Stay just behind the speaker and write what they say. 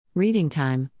Reading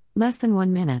time, less than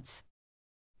 1 minute.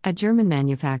 A German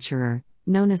manufacturer,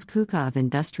 known as KUKA of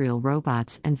industrial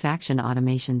robots and faction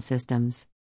automation systems.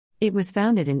 It was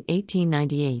founded in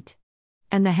 1898.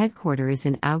 And the headquarters is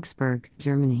in Augsburg,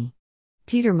 Germany.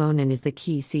 Peter Monen is the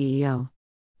key CEO.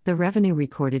 The revenue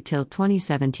recorded till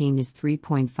 2017 is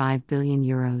 €3.5 billion.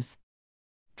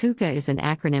 KUKA is an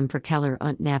acronym for Keller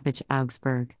und Napich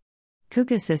Augsburg.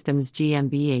 KUKA Systems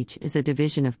GmbH is a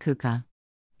division of KUKA.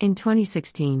 In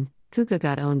 2016, KUKA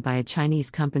got owned by a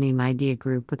Chinese company Midea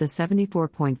Group with a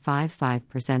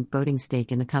 74.55% voting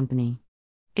stake in the company.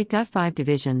 It got 5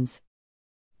 divisions.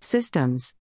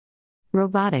 Systems.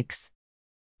 Robotics.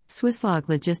 Swisslog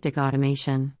Logistic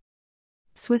Automation.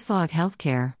 Swisslog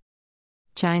Healthcare.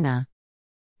 China.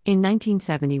 In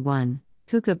 1971,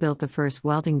 KUKA built the first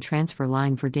welding transfer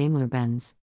line for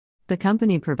Daimler-Benz. The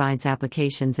company provides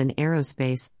applications in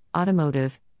aerospace,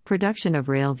 automotive, production of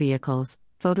rail vehicles,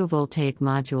 photovoltaic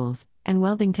modules, and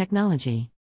welding technology.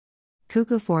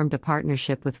 KUKA formed a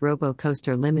partnership with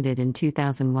RoboCoaster Limited in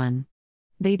 2001.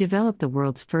 They developed the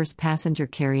world's first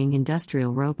passenger-carrying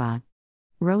industrial robot.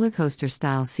 Roller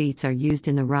coaster-style seats are used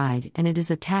in the ride and it is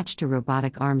attached to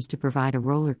robotic arms to provide a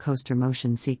roller coaster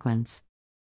motion sequence.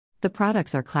 The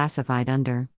products are classified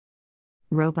under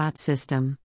Robot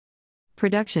System,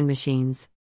 Production Machines,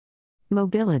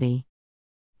 Mobility,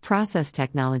 Process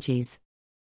Technologies.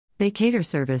 They cater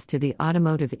service to the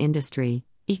automotive industry,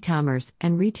 e-commerce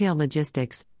and retail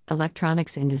logistics,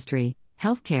 electronics industry,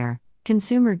 healthcare,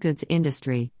 consumer goods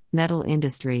industry, metal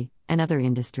industry, and other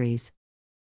industries.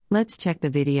 Let's check the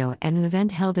video at an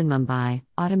event held in Mumbai,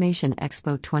 Automation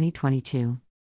Expo 2022.